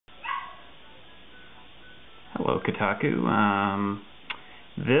Hello, Kotaku.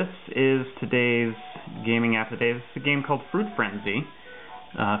 This is today's gaming app of the day. This is a game called Fruit Frenzy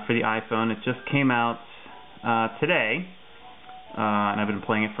for the iPhone. It just came out today, and I've been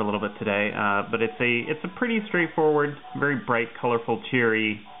playing it for a little bit today. But it's a pretty straightforward, very bright, colorful,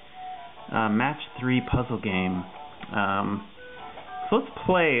 cheery match 3 puzzle game. So let's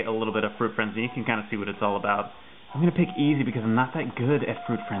play a little bit of Fruit Frenzy. You can kind of see what it's all about. I'm going to pick easy because I'm not that good at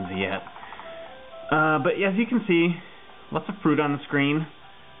Fruit Frenzy yet. But as you can see, lots of fruit on the screen.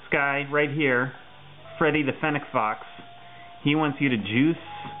 This guy right here, Freddy the Fennec Fox, he wants you to juice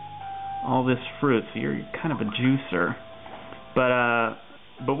all this fruit, so you're kind of a juicer.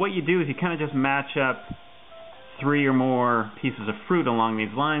 But what you do is you kind of just match up 3 or more pieces of fruit along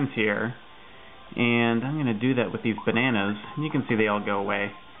these lines here, and I'm going to do that with these bananas, and you can see they all go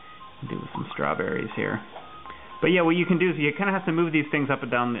away. I'll do with some strawberries here. But yeah, what you can do is you kind of have to move these things up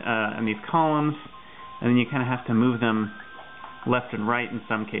and down in these columns, and then you kind of have to move them left and right in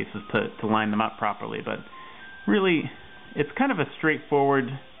some cases to line them up properly. But really, it's kind of a straightforward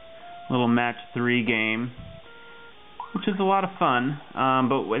little match 3 game, which is a lot of fun.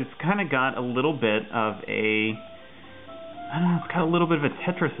 But it's kind of got a little bit of a, I don't know, it's got a little bit of a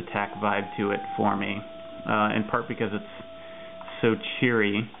Tetris Attack vibe to it for me, in part because it's so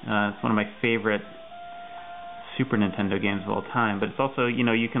cheery. It's one of my favorite Super Nintendo games of all time, but it's also, you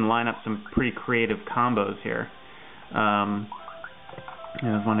know, you can line up some pretty creative combos here.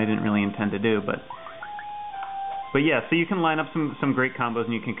 There's one I didn't really intend to do, but yeah, so you can line up some great combos,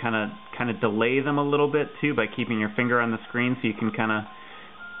 and you can kind of delay them a little bit too by keeping your finger on the screen, so you can kind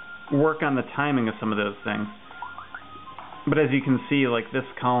of work on the timing of some of those things. But as you can see, like this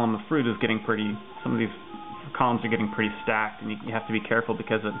column of fruit is getting pretty, some of these columns are getting pretty stacked, and you have to be careful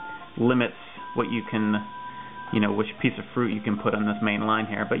because it limits what you can, you know, which piece of fruit you can put on this main line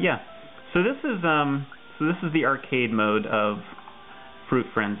here. But yeah, so this is the arcade mode of Fruit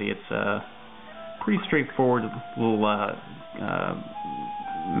Frenzy. It's a pretty straightforward little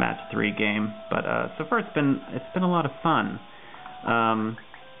match 3 game, but so far it's been a lot of fun.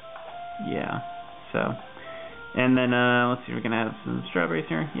 Yeah, so, and then let's see, we're gonna have some strawberries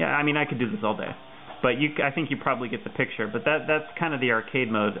here. Yeah, I mean, I could do this all day, but I think you probably get the picture. But that's kind of the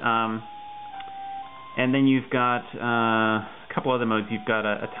arcade mode. And then you've got a couple other modes. You've got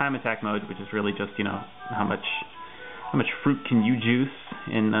a time attack mode, which is really just, you know, how much fruit can you juice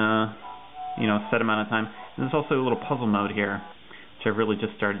in you know, a set amount of time. And there's also a little puzzle mode here, which I've really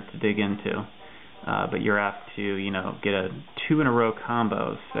just started to dig into. But you're asked to, you know, get a 2 in a row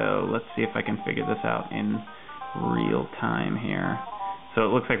combo. So let's see if I can figure this out in real time here. So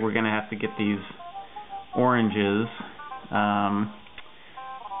it looks like we're going to have to get these oranges.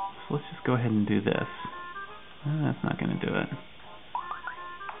 Let's just go ahead and do this. That's not going to do it.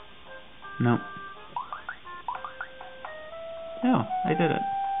 Nope. No, I did it.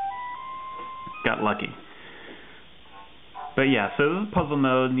 Got lucky. But yeah, so this is puzzle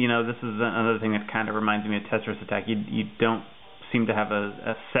mode. You know, this is another thing that kind of reminds me of Tetris Attack. You don't seem to have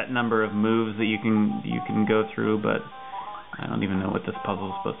a set number of moves that you can go through, but I don't even know what this puzzle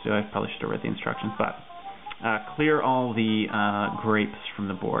is supposed to do. I probably should have read the instructions, but clear all the grapes from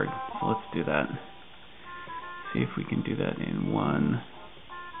the board. So let's do that. See if we can do that in one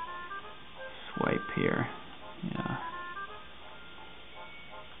swipe here. Yeah.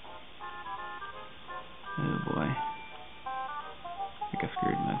 Oh boy. I think I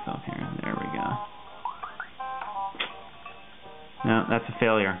screwed myself here. There we go. No, that's a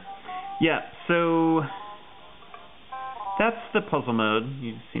failure. Yeah, so that's the puzzle mode.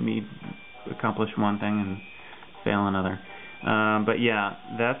 You see me accomplish one thing and fail another. But yeah,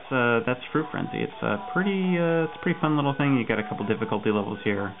 that's Fruit Frenzy. It's a pretty fun little thing. You got a couple difficulty levels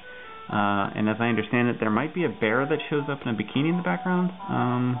here, and as I understand it, there might be a bear that shows up in a bikini in the background.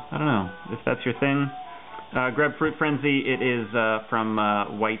 I don't know if that's your thing. Grab Fruit Frenzy. It is from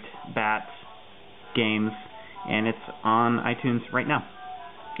White Bat Games, and it's on iTunes right now.